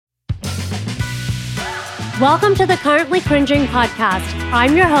Welcome to the Currently Cringing podcast.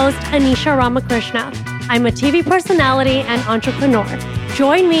 I'm your host, Anisha Ramakrishna. I'm a TV personality and entrepreneur.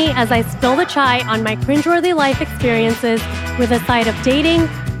 Join me as I spill the chai on my cringeworthy life experiences with a side of dating,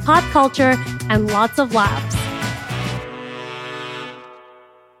 pop culture, and lots of laughs.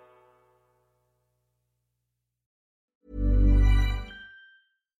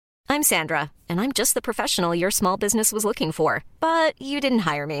 I'm Sandra, and I'm just the professional your small business was looking for. But you didn't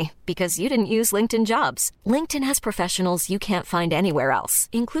hire me because you didn't use LinkedIn Jobs. LinkedIn has professionals you can't find anywhere else,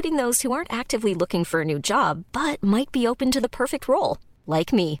 including those who aren't actively looking for a new job, but might be open to the perfect role,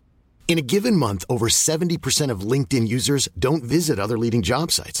 like me. In a given month, over 70% of LinkedIn users don't visit other leading job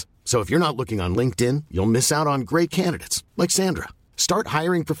sites. So if you're not looking on LinkedIn, you'll miss out on great candidates like Sandra. Start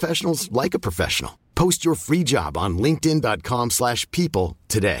hiring professionals like a professional. Post your free job on linkedin.com/people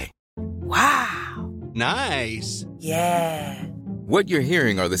today. Wow. Nice. Yeah. What you're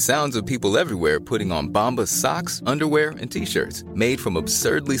hearing are the sounds of people everywhere putting on Bombas socks, underwear, and T-shirts made from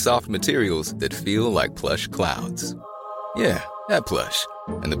absurdly soft materials that feel like plush clouds. Yeah, that plush.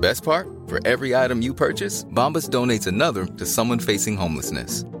 And the best part? For every item you purchase, Bombas donates another to someone facing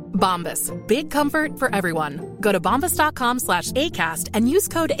homelessness. Bombas. Big comfort for everyone. Go to bombas.com/ACAST and use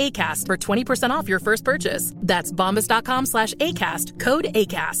code ACAST for 20% off your first purchase. That's bombas.com/ACAST. Code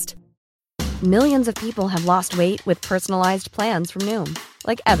ACAST. Millions of people have lost weight with personalized plans from Noom.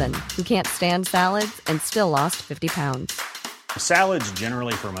 Like Evan, who can't stand salads and still lost 50 pounds. Salads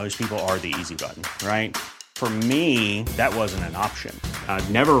generally for most people are the easy button, right? For me, that wasn't an option. I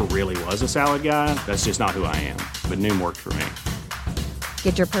never really was a salad guy. That's just not who I am. But Noom worked for me.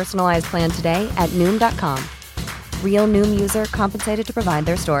 Get your personalized plan today at Noom.com. Real Noom user compensated to provide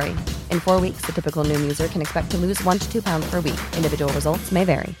their story. In 4 weeks, the typical Noom user can expect to lose 1 to 2 pounds per week. Individual results may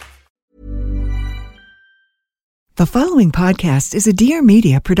vary. The following podcast is a Dear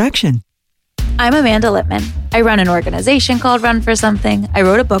Media production. I'm Amanda Lippman. I run an organization called Run for Something. I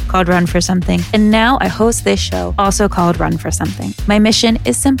wrote a book called Run for Something. And now I host this show, also called Run for Something. My mission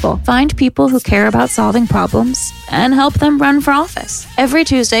is simple. Find people who care about solving problems and help them run for office. Every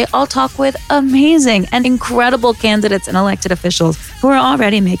Tuesday, I'll talk with amazing and incredible candidates and elected officials who are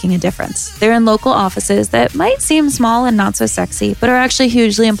already making a difference. They're in local offices that might seem small and not so sexy, but are actually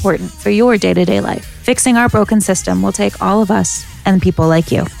hugely important for your day-to-day life. Fixing our broken system will take all of us and people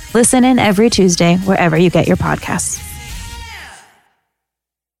like you. Listen in every Tuesday wherever you get your podcasts.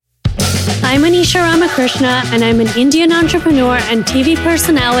 I'm Anisha Ramakrishna, and I'm an Indian entrepreneur and TV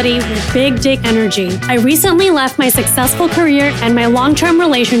personality with big dick energy. I recently left my successful career and my long-term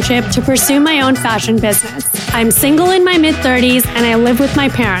relationship to pursue my own fashion business. I'm single in my mid-30s, and I live with my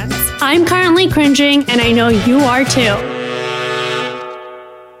parents. I'm currently cringing, and I know you are too.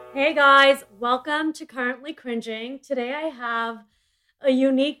 Hey guys, welcome to Currently Cringing. Today I have a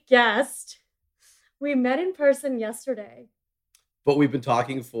unique guest. We met in person yesterday. But we've been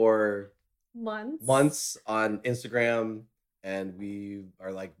talking for months on Instagram, and we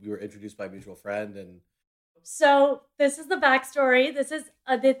were introduced by a mutual friend. And so this is the backstory. This is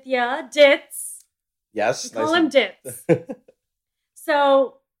Aditya Ditz. Yes, we call him Ditz.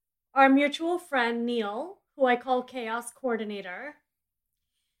 So our mutual friend Neil, who I call Chaos Coordinator,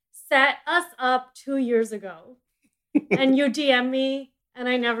 set us up 2 years ago. And you DM me, and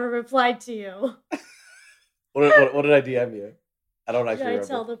I never replied to you. What did I DM you? I don't actually remember.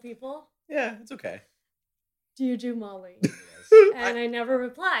 Did I tell the people? Yeah, it's okay. Do you do Molly? And I never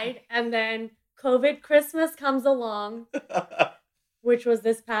replied. And then COVID Christmas comes along, which was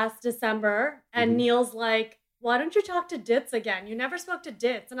this past December. And Neil's like, why don't you talk to Ditz again? You never spoke to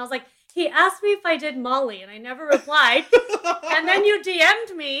Ditz. And I was like, he asked me if I did Molly, and I never replied. And then you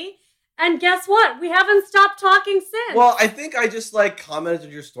DM'd me. And guess what? We haven't stopped talking since. Well, I think I just commented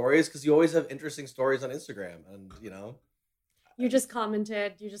on your stories because you always have interesting stories on Instagram, and you just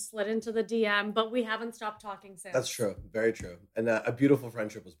commented, you just slid into the DM, but we haven't stopped talking since. That's true, very true, and a beautiful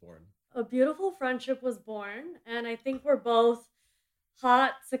friendship was born. A beautiful friendship was born, and I think we're both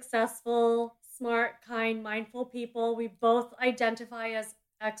hot, successful, smart, kind, mindful people. We both identify as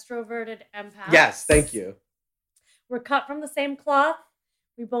extroverted empaths. Yes, thank you. We're cut from the same cloth.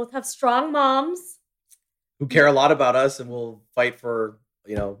 We both have strong moms who care a lot about us and will fight for,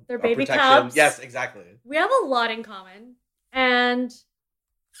 their baby protection. Cubs. Yes, exactly. We have a lot in common. And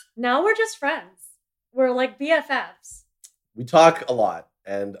now we're just friends. We're like BFFs. We talk a lot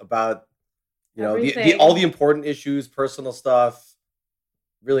and about, all the important issues, personal stuff,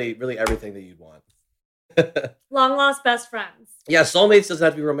 really, really everything that you'd want. Long lost best friends. Yeah, soulmates doesn't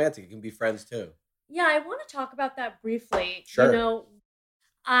have to be romantic. It can be friends too. Yeah, I want to talk about that briefly. Sure.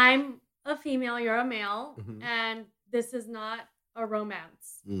 I'm a female, you're a male, and this is not a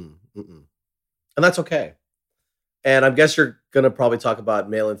romance. And that's okay. And I guess you're going to probably talk about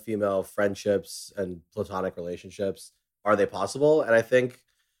male and female friendships and platonic relationships. Are they possible? And I think,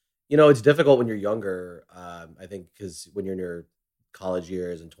 it's difficult when you're younger. I think because when you're in your college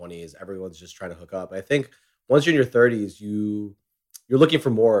years and 20s, everyone's just trying to hook up. I think once you're in your 30s, you're looking for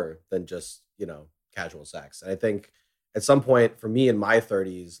more than just, casual sex. And I think at some point for me in my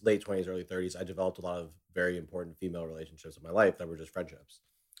 30s, late 20s, early 30s, I developed a lot of very important female relationships in my life that were just friendships.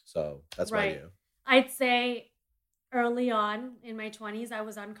 So that's my view. I'd say early on in my 20s, I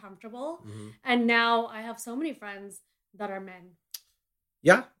was uncomfortable. Mm-hmm. And now I have so many friends that are men.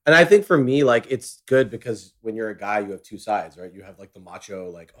 Yeah. And I think for me, like, it's good because when you're a guy, you have two sides, right? You have like the macho,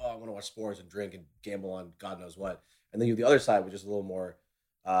 like, oh, I want to watch sports and drink and gamble on God knows what. And then you have the other side, which is a little more,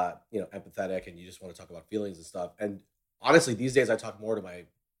 empathetic, and you just want to talk about feelings and stuff. And honestly, these days I talk more to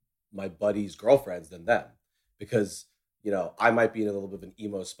my buddies' girlfriends than them because, I might be in a little bit of an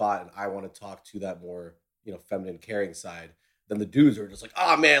emo spot and I want to talk to that more, feminine, caring side than the dudes who are just like,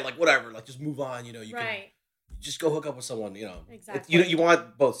 oh man, like whatever, like just move on, you can just go hook up with someone, Exactly. You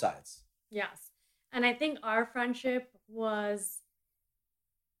want both sides. Yes. And I think our friendship was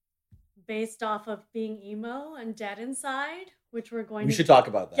based off of being emo and dead inside, which we should talk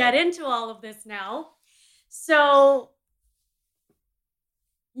about that. Get into all of this now. So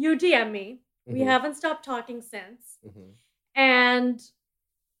you DM me. Mm-hmm. We haven't stopped talking since. Mm-hmm. And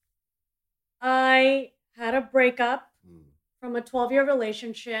I had a breakup from a 12-year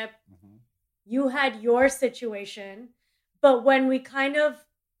relationship. Mm-hmm. You had your situation. But when we kind of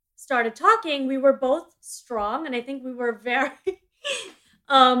started talking, we were both strong. And I think we were very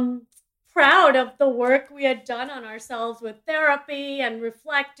proud of the work we had done on ourselves with therapy and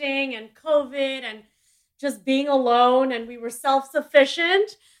reflecting and COVID and just being alone. And we were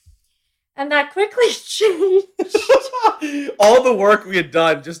self-sufficient. And that quickly changed. All the work we had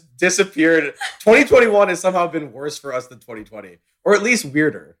done just disappeared. 2021 has somehow been worse for us than 2020. Or at least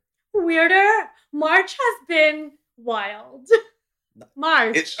weirder. March has been wild.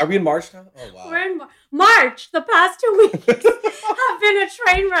 March. Are we in March now? Oh, wow. We're in March. The past 2 weeks have been a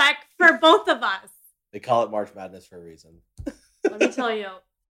train wreck for both of us. They call it March Madness for a reason. Let me tell you.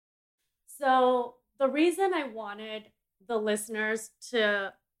 So the reason I wanted the listeners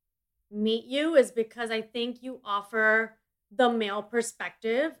to meet you is because I think you offer the male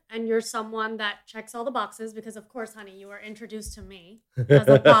perspective and you're someone that checks all the boxes because, of course, honey, you were introduced to me as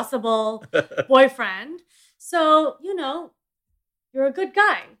a possible boyfriend. So, you're a good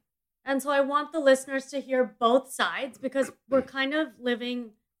guy. And so I want the listeners to hear both sides because we're kind of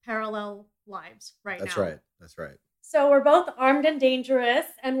living parallel lives now. That's right. So we're both armed and dangerous,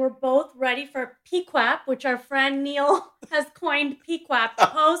 and we're both ready for PQAP, which our friend Neil has coined PQAP,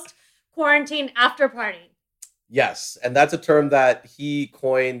 post-quarantine after party. Yes, and that's a term that he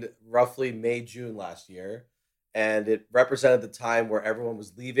coined roughly May, June last year. And it represented the time where everyone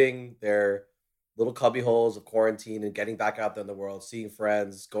was leaving their little cubby holes of quarantine and getting back out there in the world, seeing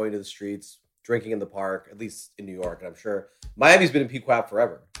friends, going to the streets, drinking in the park, at least in New York. And I'm sure Miami's been in PQAP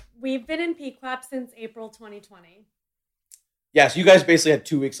forever. We've been in PQAP since April 2020. Yeah, so you guys basically had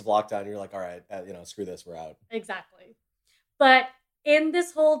 2 weeks of lockdown. And you're like, all right, screw this, we're out. Exactly. But in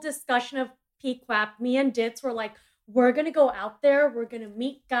this whole discussion of PQAP, me and Ditz were like, we're going to go out there. We're going to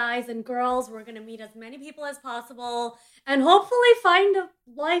meet guys and girls. We're going to meet as many people as possible and hopefully find a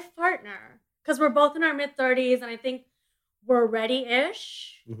life partner. Because we're both in our mid-30s and I think we're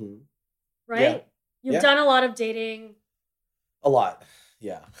ready-ish. Mm-hmm. Right? Yeah. You've done a lot of dating. A lot.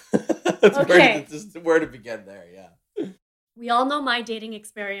 Yeah. That's okay. Where to begin there. Yeah. We all know my dating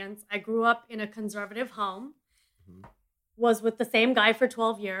experience. I grew up in a conservative home. Mm-hmm. Was with the same guy for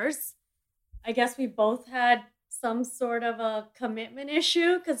 12 years. I guess we both had some sort of a commitment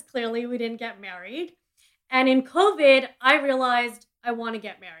issue because clearly we didn't get married. And in COVID, I realized I want to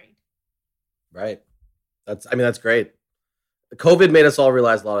get married. Right. That's great. COVID made us all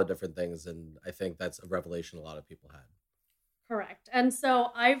realize a lot of different things. And I think that's a revelation a lot of people had. Correct. And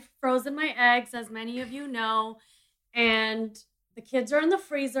so I've frozen my eggs, as many of you know, and the kids are in the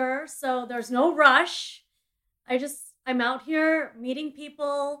freezer. So there's no rush. I'm out here meeting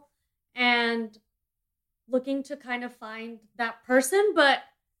people and looking to kind of find that person, but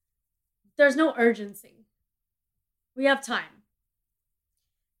there's no urgency. We have time.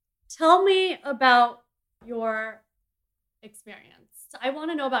 Tell me about your experience. I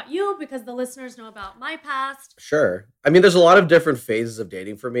want to know about you because the listeners know about my past. Sure. There's a lot of different phases of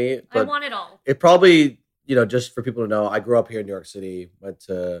dating for me. I want it all. It probably, just for people to know, I grew up here in New York City, went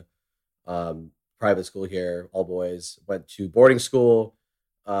to private school here, all boys, went to boarding school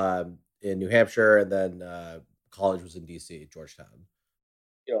in New Hampshire, and then college was in DC, Georgetown.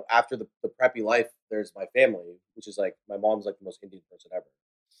 after the preppy life, there's my family, which is like my mom's like the most Indian person ever.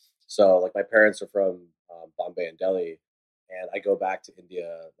 So like my parents are from Bombay and Delhi, and I go back to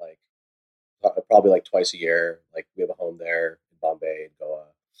India like probably like twice a year. Like we have a home there in Bombay and Goa.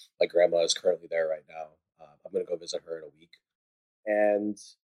 My grandma is currently there right now. I'm gonna go visit her in a week, and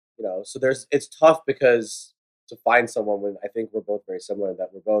so it's tough because to find someone when I think we're both very similar in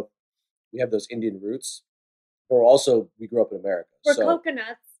that we have those Indian roots, but we grew up in America. We're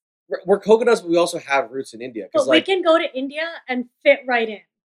coconuts. We're coconuts, but we also have roots in India. But we can go to India and fit right in.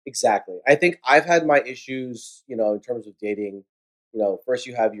 Exactly. I think I've had my issues, in terms of dating. First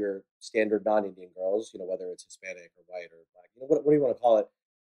you have your standard non-Indian girls, whether it's Hispanic or white or black. What do you want to call it?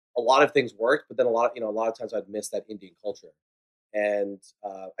 A lot of things worked, but then a lot of times I'd miss that Indian culture. And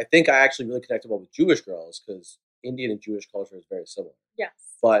I think I actually really connected well with Jewish girls because Indian and Jewish culture is very similar. Yes.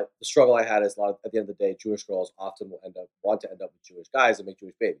 But the struggle I had is at the end of the day, Jewish girls often will want to end up with Jewish guys and make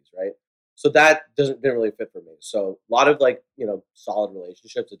Jewish babies, right? So that didn't really fit for me. So a lot of solid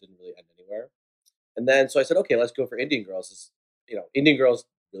relationships that didn't really end anywhere. And then so I said, okay, let's go for Indian girls. Indian girls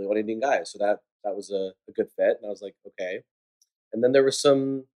really want Indian guys. So that was a good fit. And I was like, okay. And then there were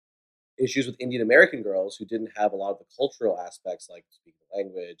some issues with Indian American girls who didn't have a lot of the cultural aspects like speaking the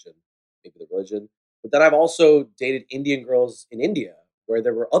language and maybe the religion. But then I've also dated Indian girls in India where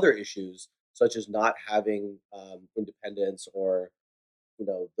there were other issues such as not having independence or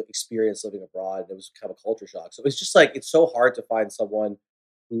the experience living abroad. It was kind of a culture shock. So it's just like it's so hard to find someone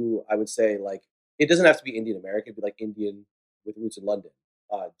who I would say like it doesn't have to be Indian American, it'd be like Indian with roots in London,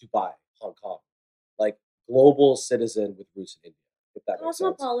 Dubai, Hong Kong, like global citizen with roots in India. If that makes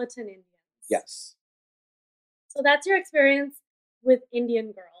sense. Cosmopolitan Indians. Yes. So that's your experience with Indian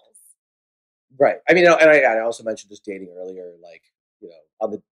girls. Right. I mean, and I also mentioned just dating earlier, like,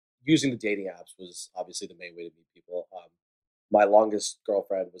 using the dating apps was obviously the main way to meet people. My longest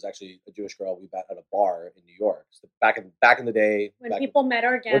girlfriend was actually a Jewish girl we met at a bar in New York. So back in the day. When people met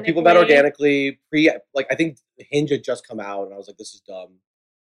organically. When people met organically, I think Hinge had just come out and I was like, this is dumb.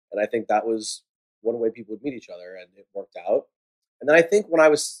 And I think that was one way people would meet each other and it worked out. And then I think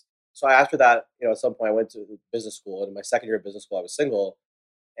after that, at some point I went to business school and in my second year of business school, I was single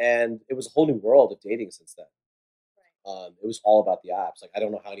and it was a whole new world of dating since then. Right. It was all about the apps. Like, I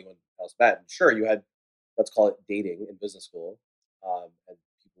don't know how anyone else met. And sure, you had, let's call it dating in business school. And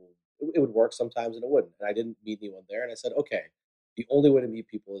people, it would work sometimes and it wouldn't. And I didn't meet anyone there. And I said, okay, the only way to meet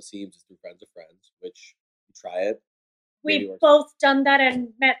people, it seems, is through friends of friends, which you try it. We've both done that and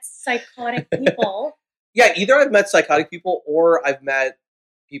met psychotic people. Yeah, either I've met psychotic people or I've met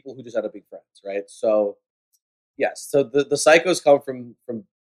people who just end up being friends, right? So, yes. So the psychos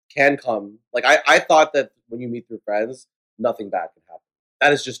can come. Like, I thought that when you meet through friends, nothing bad can happen.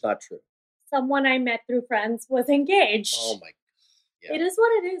 That is just not true. Someone I met through friends was engaged. Oh, my God. Yeah. It is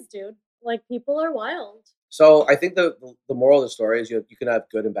what it is, dude. Like, people are wild. So I think the moral of the story is you can have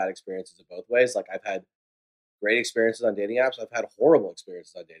good and bad experiences in both ways. Like, I've had great experiences on dating apps. I've had horrible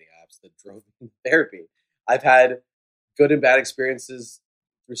experiences on dating apps that drove me to therapy. I've had good and bad experiences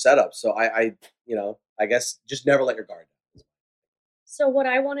through setups. So I guess just never let your guard down. So what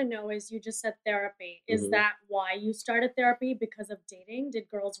I want to know is, you just said therapy. Is that why you started therapy? Because of dating? Did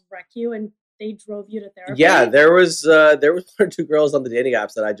girls wreck you and they drove you to therapy? Yeah, there was one or two girls on the dating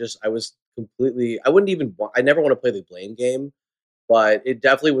apps that I never want to play the blame game, but it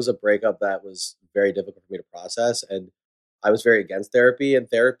definitely was a breakup that was very difficult for me to process. And I was very against therapy, and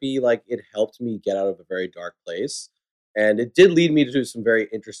therapy, like, it helped me get out of a very dark place. And it did lead me to do some very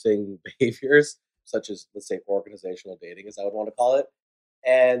interesting behaviors, such as, let's say, organizational dating, as I would want to call it.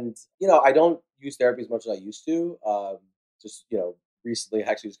 And, I don't use therapy as much as I used to. Recently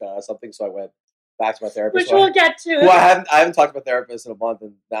I actually just got out of something. So I went back to my therapist. Which we'll get to. Well, I haven't talked to my therapist in a month.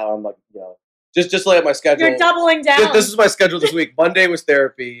 And now I'm like, just lay out my schedule. You're doubling down. This is my schedule this week. Monday was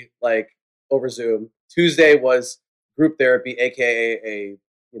therapy, like, over Zoom. Tuesday was group therapy, aka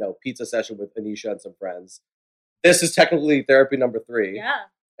a pizza session with Anisha and some friends. This is technically therapy number 3. Yeah.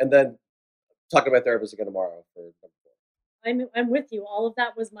 And then talking to my therapist again tomorrow for number 4. I'm with you. All of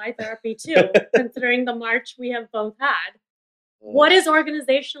that was my therapy too, considering the March we have both had. What is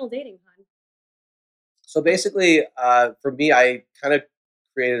organizational dating, hon? So basically, for me, I kind of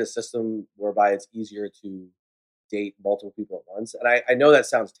created a system whereby it's easier to date multiple people at once. And I know that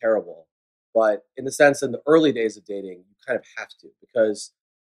sounds terrible, but in the sense, in the early days of dating, you kind of have to, because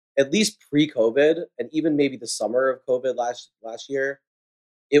at least pre-COVID, and even maybe the summer of COVID last year,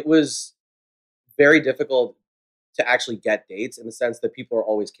 it was very difficult to actually get dates, in the sense that people are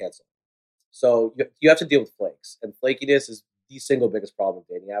always canceling. So you have to deal with flakes, and flakiness is the single biggest problem with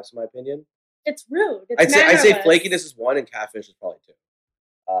dating apps, in my opinion. It's rude. I'd say flakiness is 1, and catfish is probably 2.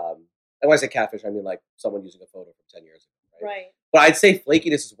 And when I say catfish, I mean like someone using a photo from 10 years ago. Right. But I'd say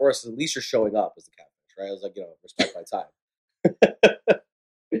flakiness is worse. At least you're showing up as the catfish, right? I was like, respect my time.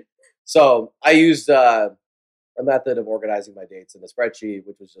 So I used a method of organizing my dates in a spreadsheet,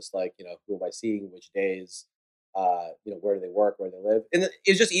 which was just like, who am I seeing, which days, where do they work, where do they live? And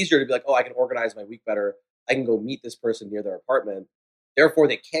it's just easier to be like, oh, I can organize my week better. I can go meet this person near their apartment. Therefore,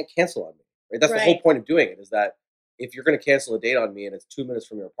 they can't cancel on me. Right? That's the whole point of doing it, is that if you're going to cancel a date on me and it's 2 minutes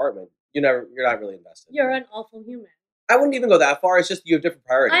from your apartment, you're not really invested. You're an awful human. I wouldn't even go that far. It's just you have different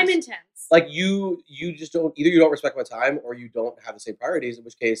priorities. I'm intense. Like you just don't, either you don't respect my time or you don't have the same priorities, in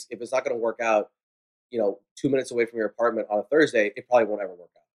which case, if it's not going to work out, 2 minutes away from your apartment on a Thursday, it probably won't ever work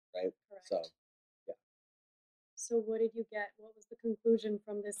out. Right. Correct. So, yeah. So what did you get? What was the conclusion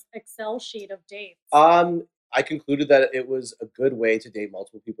from this Excel sheet of dates? I concluded that it was a good way to date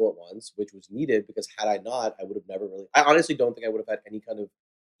multiple people at once, which was needed because had I not, I would have never really, I honestly don't think I would have had any kind of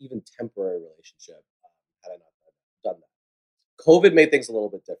even temporary relationship had I not done that. COVID made things a little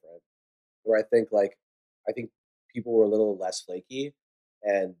bit different, where I think people were a little less flaky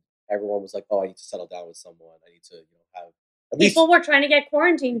and everyone was like, oh, I need to settle down with someone. I need to, have at least people were trying to get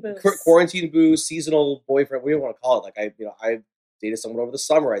quarantine boosts. Quarantine boosts, seasonal boyfriend, what do you want to call it? Like I dated someone over the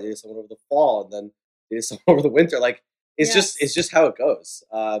summer, I dated someone over the fall, and then dated someone over the winter. Like it's just how it goes.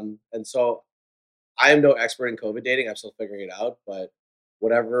 And so I am no expert in COVID dating. I'm still figuring it out, but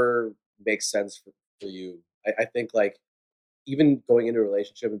whatever makes sense for you. I think like even going into a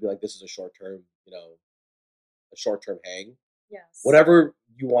relationship and be like, this is a short-term hang. Yes. Whatever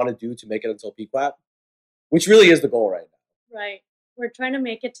you want to do to make it until PQAP, which really is the goal right now. Right. We're trying to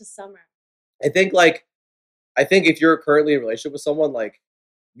make it to summer. I think if you're currently in a relationship with someone, like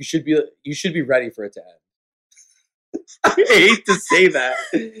you should be ready for it to end. I hate to say that.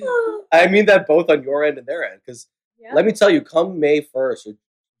 I mean that both on your end and their end. Because let me tell you, come May 1st or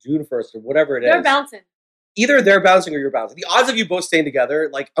June 1st or whatever it is. They're bouncing. Either they're bouncing or you're bouncing. The odds of you both staying together,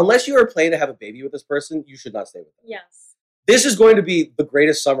 like unless you are planning to have a baby with this person, you should not stay with them. Yes. This is going to be the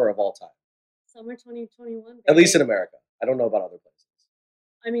greatest summer of all time. Summer 2021. Baby. At least in America. I don't know about other places.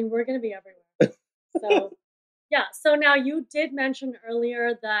 I mean, we're going to be everywhere. So, yeah. So now you did mention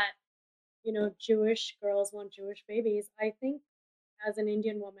earlier that, Jewish girls want Jewish babies. I think as an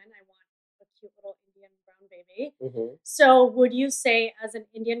Indian woman, I want a cute little Indian brown baby. Mm-hmm. So would you say as an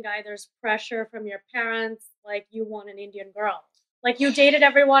Indian guy, there's pressure from your parents, like you want an Indian girl? Like you dated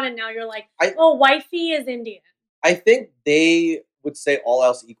everyone and now you're like, wifey is Indian. I think they would say all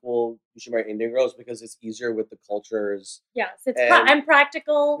else equal, you should marry Indian girls because it's easier with the cultures. Yes, I'm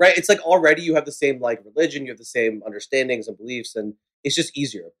practical. Right, it's like already you have the same like religion, you have the same understandings and beliefs, and it's just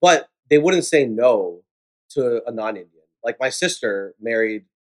easier. But they wouldn't say no to a non-Indian. Like my sister married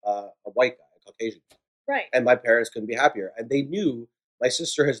a white guy, a Caucasian guy. Right. And my parents couldn't be happier. And they knew my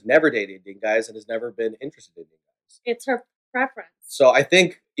sister has never dated Indian guys and has never been interested in Indian guys. It's her preference. So I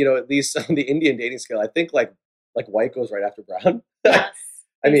think, at least on the Indian dating scale, I think like white goes right after brown. Yes.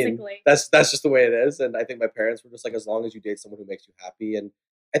 I mean, that's just the way it is. And I think my parents were just like, as long as you date someone who makes you happy. And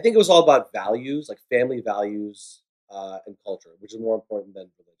I think it was all about values, like family values and culture, which is more important than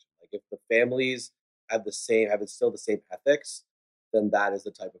religion. Like if the families have still the same ethics, then that is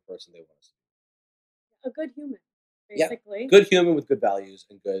the type of person they want us to be. A good human, basically. Yeah, good human with good values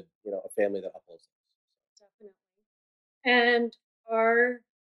and good, a family that upholds them. Definitely. And are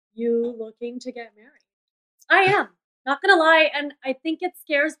you looking to get married? I am. Not gonna lie, and I think it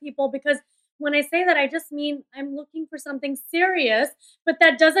scares people because when I say that, I just mean I'm looking for something serious, but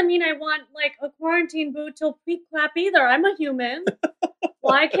that doesn't mean I want like a quarantine boo till PQAP either. I'm a human.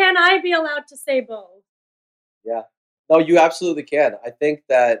 Why can't I be allowed to say both? Yeah. No, you absolutely can. I think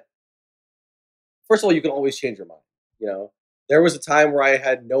that, first of all, you can always change your mind. There was a time where I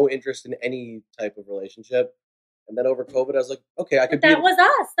had no interest in any type of relationship. And then over COVID, I was like, okay, I could be. That was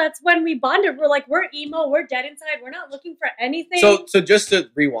us. That's when we bonded. We're like, we're emo. We're dead inside. We're not looking for anything. So just to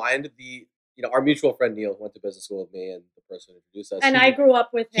rewind, our mutual friend Neil who went to business school with me and the person who introduced us. And I grew up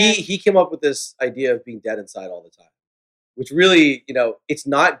with him. He came up with this idea of being dead inside all the time, which really, it's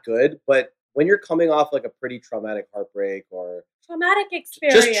not good. But when you're coming off like a pretty traumatic heartbreak or traumatic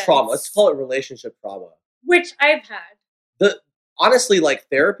experience, just trauma, let's call it relationship trauma, which I've had. Honestly, like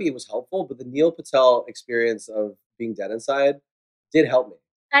therapy was helpful, but the Neil Patel experience of being dead inside did help me.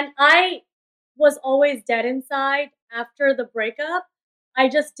 And I was always dead inside after the breakup. I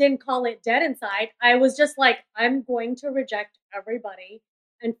just didn't call it dead inside. I was just like, I'm going to reject everybody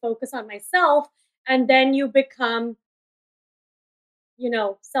and focus on myself. And then you become,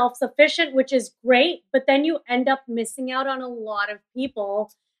 self-sufficient, which is great. But then you end up missing out on a lot of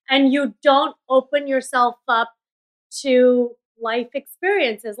people and you don't open yourself up to life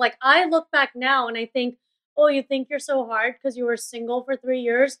experiences. Like I look back now and I think, oh, you think you're so hard because you were single for 3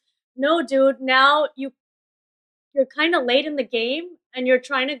 years? No, dude. Now you're kind of late in the game and you're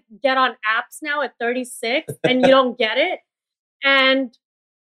trying to get on apps now at 36 and you don't get it. And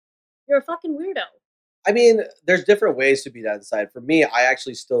you're a fucking weirdo. I mean, there's different ways to be that inside. For me, I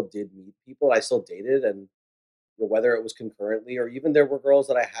actually still did meet people. I still dated, and whether it was concurrently or even there were girls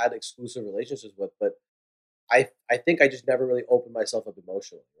that I had exclusive relationships with, but I think I just never really opened myself up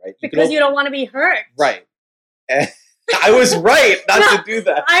emotionally, right? Because you don't want to be hurt. Right. And I was right not to do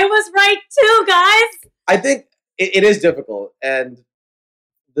that. I was right too, guys. I think it is difficult. And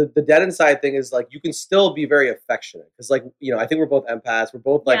the dead inside thing is like, you can still be very affectionate. Because like, I think we're both empaths. We're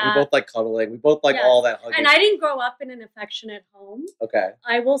both like, we both like cuddling. We both like all that hugging. And I didn't grow up in an affectionate home. Okay.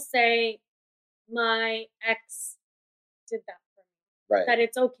 I will say my ex did that for me. Right. That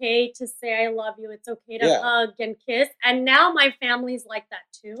it's okay to say I love you. It's okay to hug and kiss. And now my family's like that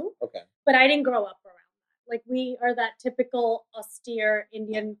too. Okay. But I didn't grow up around that. Like we are that typical austere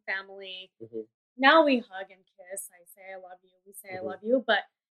Indian family. Mm-hmm. Now we hug and kiss. I say I love you. We say I love you. But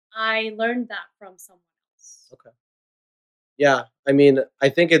I learned that from someone else. Okay. Yeah. I mean, I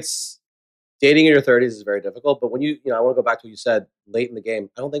think it's dating in your 30s is very difficult. But when I want to go back to what you said late in the game.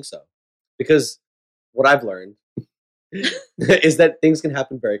 I don't think so. Because what I've learned is that things can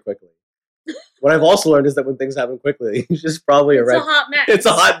happen very quickly. What I've also learned is that when things happen quickly, it's just probably a hot mess. It's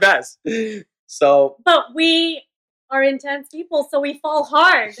a hot mess. So, but we are intense people, so we fall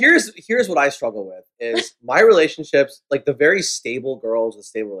hard. Here's what I struggle with is my relationships, like the very stable girls with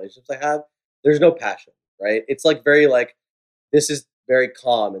stable relationships I have, there's no passion, right? It's like very like, this is very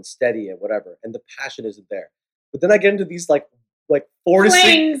calm and steady and whatever, and the passion isn't there. But then I get into these like 4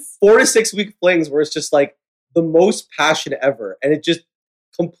 to 6 week flings where it's just like the most passion ever, and it just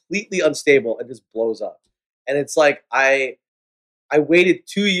completely unstable and just blows up. And it's like I waited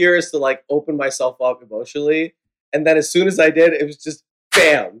 2 years to like open myself up emotionally, and then as soon as I did, it was just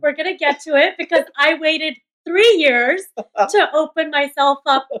bam. We're gonna get to it because I waited 3 years to open myself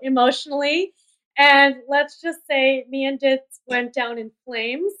up emotionally, and let's just say me and Ditz went down in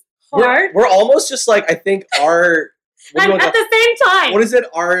flames hard. We're almost just like, I think our and at the same time, what is it?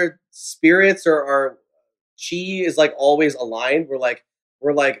 Our spirits or our chi is like always aligned. We're like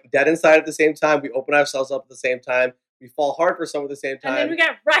dead inside at the same time. We open ourselves up at the same time. We fall hard for some at the same time. And then we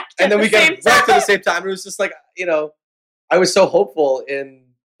get wrecked at the same time. It was just like, I was so hopeful in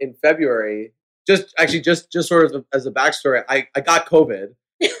February. Just sort of as a backstory, I got COVID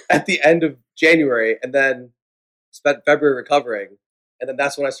at the end of January and then spent February recovering. And then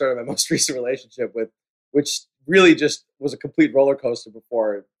that's when I started my most recent relationship which really just was a complete roller coaster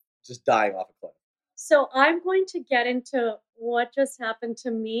before just dying off a cliff. So I'm going to get into what just happened to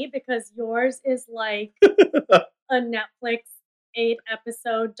me because yours is like a Netflix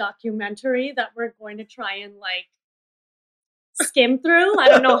 8-episode documentary that we're going to try and like skim through. I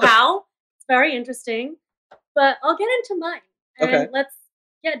don't know how. It's very interesting. But I'll get into mine. And let's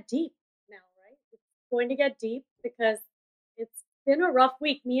get deep now, right? It's going to get deep because it's been a rough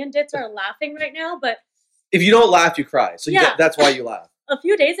week. Me and Ditz are laughing right now, but if you don't laugh, you cry. So that's why you laugh. A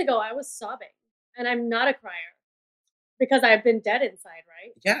few days ago, I was sobbing. And I'm not a crier because I've been dead inside,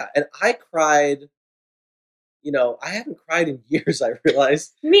 right? Yeah. And I cried, I haven't cried in years, I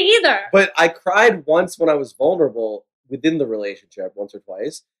realized. Me either. But I cried once when I was vulnerable within the relationship, once or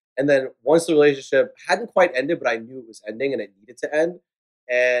twice. And then once the relationship hadn't quite ended, but I knew it was ending and it needed to end.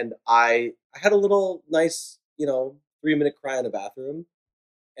 And I had a little nice, 3-minute cry in the bathroom.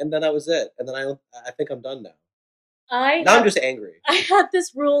 And then that was it. And then I think I'm done now. I'm just angry. I have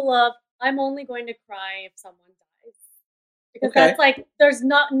this rule of I'm only going to cry if someone dies. Because that's like, there's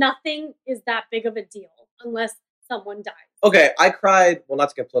nothing is that big of a deal unless someone dies. Okay, I cried, well, not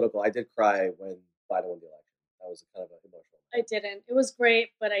to get political, I did cry when Biden won the election. That was kind of an emotional moment. I didn't. It was great,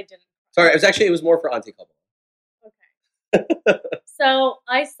 but I didn't. Sorry, it was more for Auntie Couple. Okay. So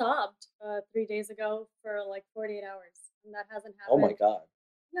I sobbed 3 days ago for like 48 hours. And that hasn't happened. Oh my God.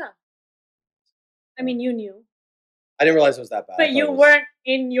 Yeah. I mean, you knew. I didn't realize it was that bad. But you weren't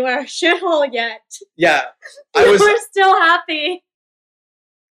in your shithole yet. Yeah. You were still happy.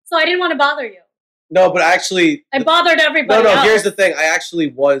 So I didn't want to bother you. No, but actually... I bothered everybody else. Here's the thing. I actually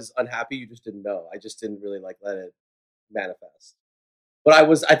was unhappy. You just didn't know. I just didn't really let it manifest. But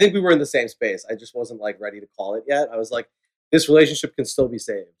I think we were in the same space. I just wasn't ready to call it yet. I was like, this relationship can still be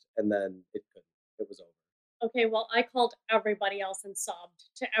saved. And then it couldn't. It was over. Okay, well, I called everybody else and sobbed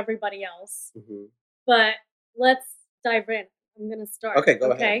to everybody else. Mm-hmm. But let's dive in. I'm going to start. Okay, go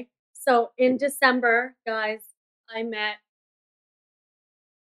ahead. Okay, so in December, guys, I met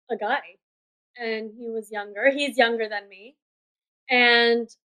a guy. And he was younger. He's younger than me. And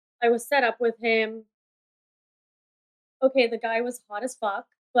I was set up with him. Okay, the guy was hot as fuck,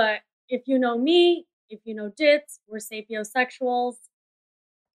 but if you know me, if you know Dits, we're sapiosexuals.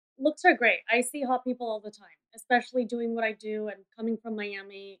 Looks are great. I see hot people all the time, especially doing what I do and coming from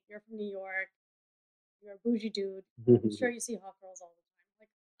Miami. You're from New York. You're a bougie dude. I'm sure you see hot girls all the time. Like,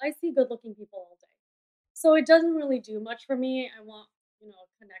 I see good-looking people all day. So it doesn't really do much for me. I want, a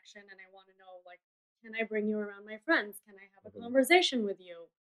connection, and I want to know, like, can I bring you around my friends? Can I have a conversation with you?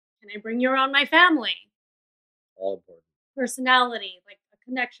 Can I bring you around my family? All important. Personality, like a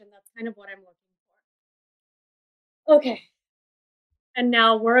connection. That's kind of what I'm looking for. Okay. And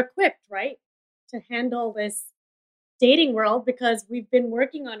now we're equipped, right, to handle this dating world because we've been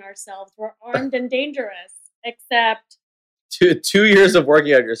working on ourselves. We're armed and dangerous, except 2 years of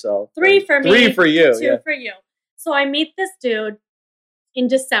working on yourself. 3 for me. 3 for you. 2 for you. So I meet this dude in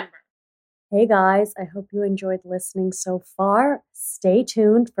December. Hey guys, I hope you enjoyed listening so far. Stay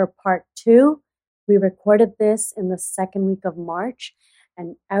tuned for part 2. We recorded this in the second week of March,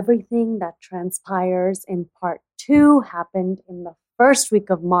 and everything that transpires in part 2 happened in the first week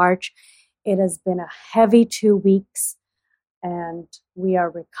of March. It has been a heavy 2 weeks, and we are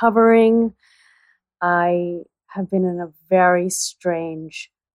recovering. I have been in a very strange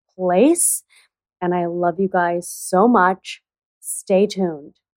place, and I love you guys so much. Stay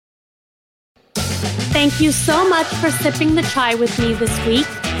tuned. Thank you so much for sipping the chai with me this week.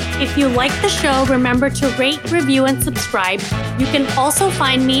 If you like the show, remember to rate, review, and subscribe. You can also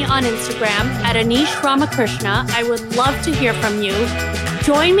find me on Instagram at Anish Ramakrishna. I would love to hear from you.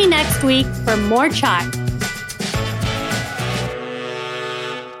 Join me next week for more chai.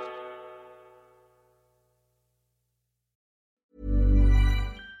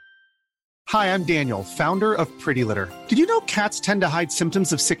 Hi, I'm Daniel, founder of Pretty Litter. Did you know cats tend to hide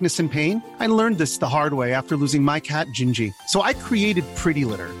symptoms of sickness and pain? I learned this the hard way after losing my cat, Gingy. So I created Pretty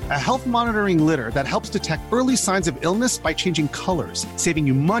Litter, a health monitoring litter that helps detect early signs of illness by changing colors, saving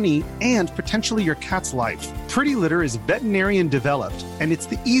you money and potentially your cat's life. Pretty Litter is veterinarian developed, and it's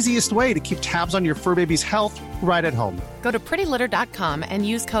the easiest way to keep tabs on your fur baby's health right at home. Go to prettylitter.com and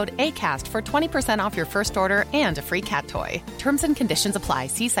use code ACAST for 20% off your first order and a free cat toy. Terms and conditions apply.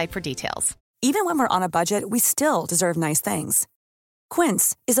 See site for details. Even when we're on a budget, we still deserve nice things.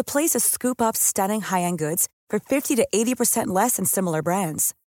 Quince is a place to scoop up stunning high-end goods for 50 to 80% less than similar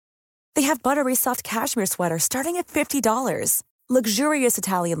brands. They have buttery soft cashmere sweaters starting at $50, luxurious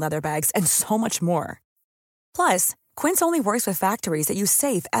Italian leather bags, and so much more. Plus, Quince only works with factories that use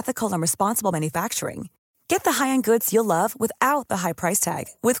safe, ethical, and responsible manufacturing. Get the high-end goods you'll love without the high price tag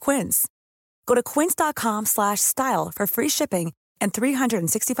with Quince. Go to quince.com/style for free shipping and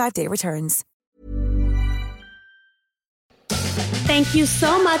 365-day returns. Thank you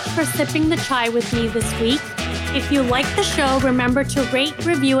so much for sipping the chai with me this week. If you like the show, remember to rate,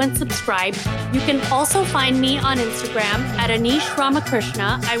 review, and subscribe. You can also find me on Instagram at Anish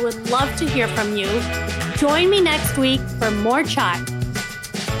Ramakrishna. I would love to hear from you. Join me next week for more chai.